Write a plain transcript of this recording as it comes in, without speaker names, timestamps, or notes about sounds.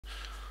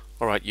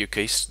Alright,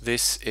 uke-east,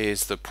 this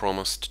is the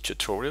promised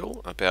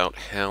tutorial about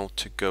how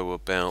to go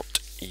about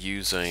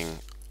using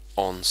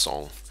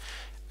OnSong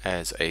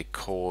as a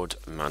chord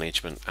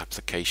management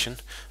application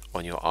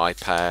on your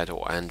iPad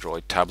or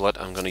Android tablet.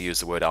 I'm going to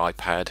use the word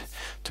iPad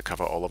to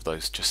cover all of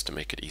those just to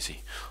make it easy.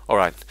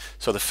 Alright,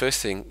 so the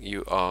first thing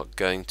you are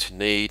going to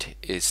need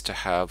is to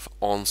have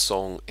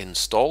OnSong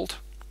installed.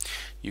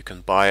 You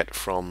can buy it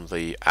from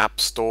the App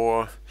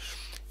Store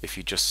if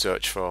you just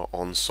search for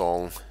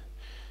OnSong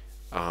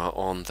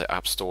on the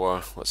App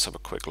Store. Let's have a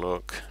quick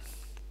look.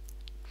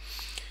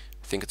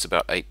 I think it's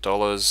about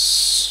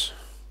 $8.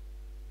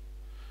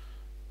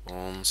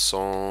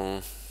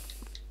 OnSong.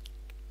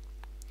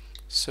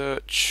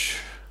 Search.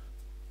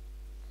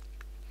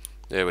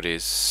 There it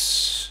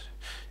is.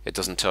 It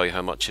doesn't tell you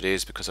how much it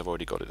is because I've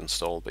already got it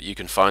installed, but you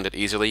can find it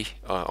easily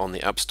on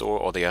the App Store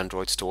or the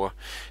Android Store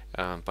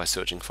by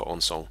searching for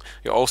OnSong.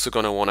 You're also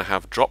going to want to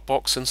have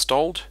Dropbox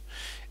installed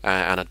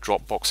and a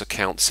Dropbox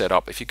account set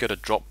up. If you go to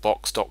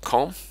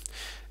dropbox.com,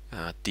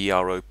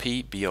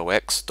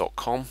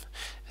 dropbox.com,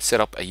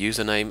 set up a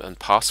username and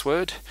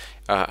password,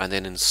 and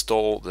then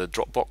install the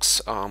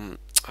Dropbox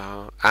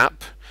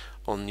app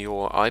on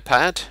your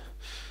iPad.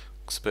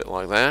 Looks a bit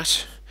like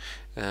that,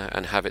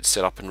 and have it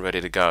set up and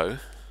ready to go.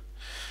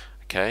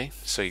 Okay,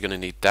 so you're going to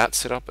need that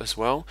set up as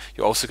well.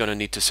 You're also going to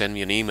need to send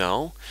me an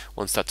email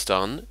once that's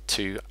done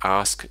to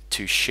ask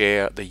to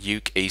share the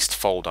uke-east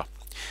folder,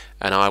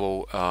 and I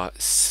will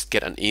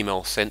get an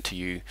email sent to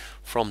you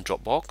from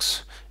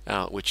Dropbox,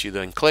 which you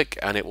then click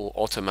and it will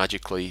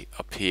automatically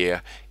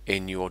appear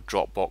in your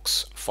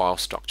Dropbox file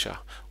structure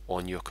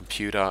on your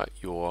computer,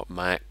 your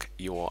Mac,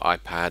 your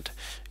iPad,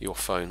 your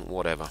phone,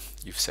 whatever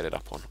you've set it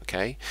up on.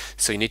 Okay,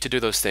 so you need to do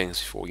those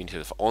things before. You need to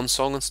have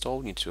OnSong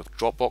installed, you need to have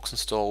Dropbox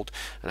installed,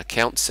 an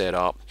account set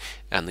up,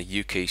 and the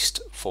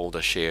uke-east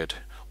folder shared.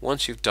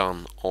 Once you've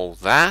done all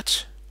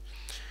that,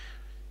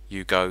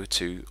 you go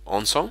to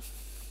OnSong.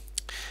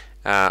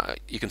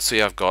 You can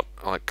see I've got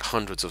like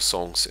hundreds of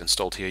songs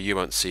installed here. You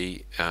won't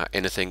see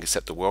anything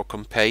except the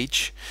welcome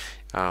page.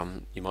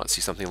 You might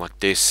see something like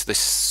this. This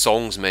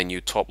songs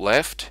menu top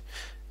left,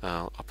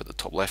 up at the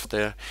top left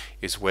there,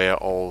 is where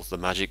all the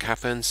magic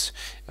happens.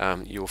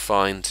 You'll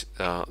find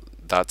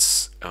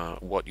that's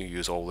what you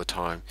use all the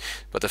time.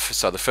 But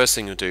so the first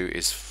thing you'll do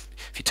is,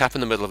 if you tap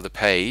in the middle of the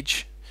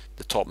page,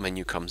 the top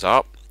menu comes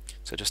up.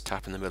 So just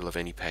tap in the middle of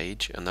any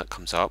page and that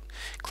comes up.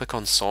 Click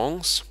on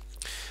songs,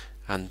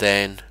 and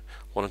then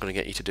what I'm going to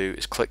get you to do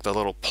is click the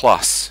little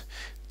plus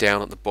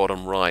down at the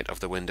bottom right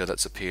of the window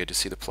that's appeared. You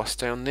see the plus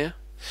down there?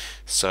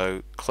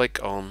 So click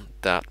on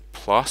that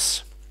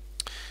plus.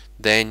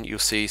 Then you'll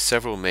see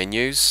several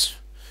menus.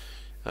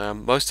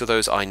 Most of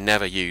those I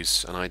never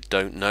use, and I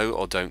don't know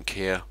or don't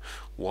care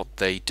what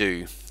they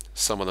do.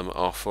 Some of them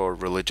are for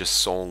religious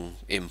song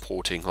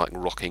importing, like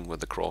Rocking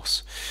with the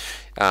Cross.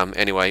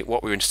 Anyway,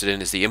 what we're interested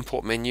in is the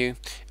import menu,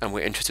 and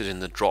we're interested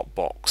in the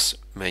Dropbox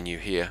menu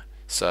here.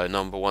 So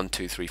number 1,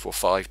 2, 3, 4,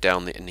 5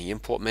 down in the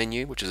import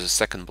menu, which is a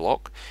second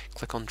block.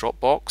 Click on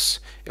Dropbox.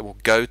 It will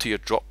go to your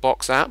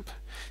Dropbox app.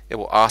 It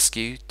will ask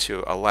you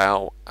to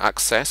allow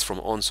access from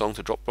OnSong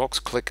to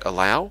Dropbox. Click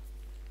allow.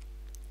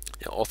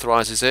 It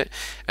authorizes it,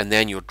 and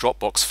then your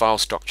Dropbox file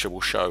structure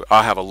will show.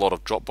 I have a lot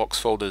of Dropbox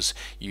folders.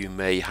 You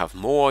may have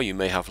more, you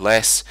may have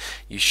less.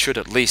 You should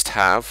at least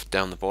have,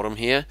 down the bottom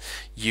here,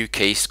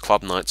 uke-east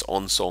Club Nights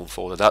OnSong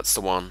folder. That's the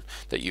one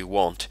that you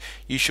want.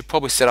 You should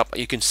probably set up,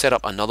 you can set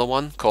up another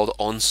one called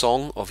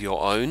OnSong of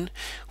your own,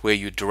 where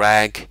you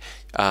drag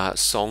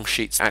song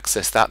sheets,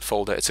 access that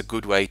folder. It's a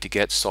good way to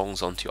get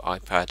songs onto your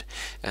iPad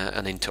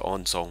and into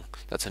OnSong.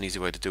 That's an easy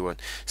way to do it.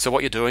 So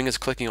what you're doing is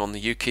clicking on the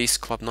uke-east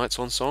Club Nights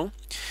OnSong,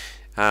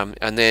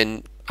 and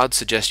then I'd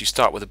suggest you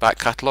start with the back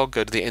catalogue.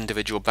 Go to the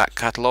individual back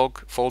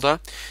catalogue folder,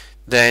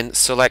 then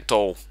select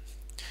all.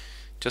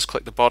 Just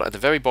click the bottom at the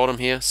very bottom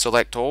here,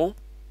 select all,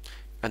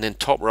 and then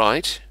top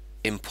right,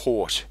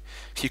 import.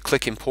 If you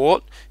click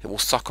import, it will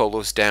suck all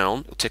those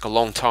down. It'll take a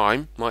long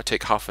time. It might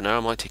take half an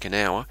hour, might take an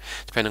hour,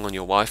 depending on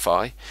your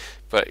Wi-Fi.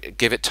 But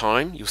give it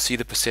time. You'll see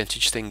the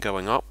percentage thing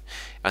going up,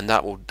 and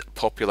that will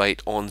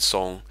populate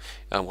OnSong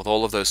with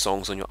all of those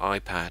songs on your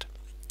iPad.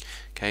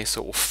 Okay,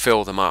 so it will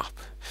fill them up.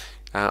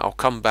 I'll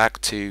come back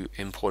to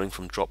importing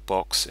from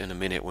Dropbox in a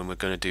minute when we're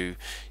going to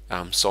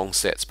do song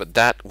sets, but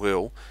that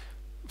will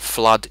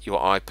flood your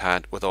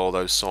iPad with all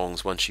those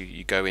songs once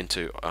you go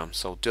into,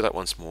 so I'll do that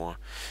once more.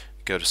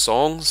 Go to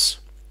songs.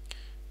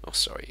 Oh,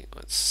 sorry,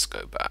 let's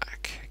go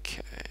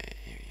back.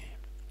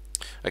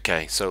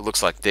 Okay, so it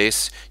looks like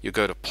this. You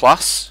go to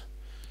plus,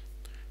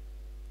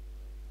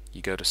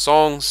 you go to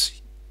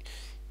songs,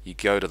 you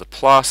go to the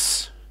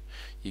plus,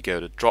 you go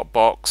to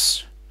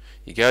Dropbox,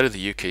 you go to the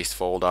uke-east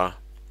folder,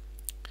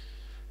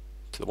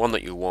 to the one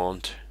that you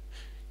want.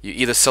 You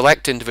either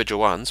select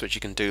individual ones, which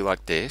you can do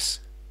like this,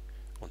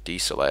 or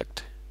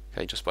deselect,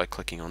 okay, just by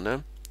clicking on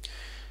them,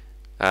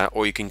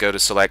 or you can go to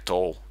select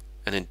all,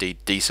 and indeed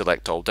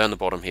deselect all down the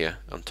bottom here.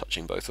 I'm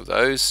touching both of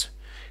those,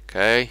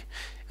 okay,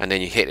 and then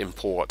you hit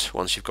import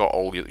once you've got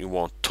all you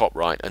want, top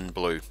right and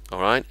blue,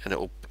 alright, and it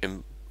will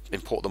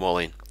import them all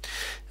in.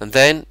 And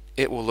then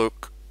it will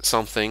look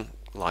something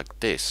like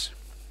this.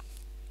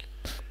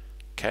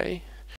 Okay,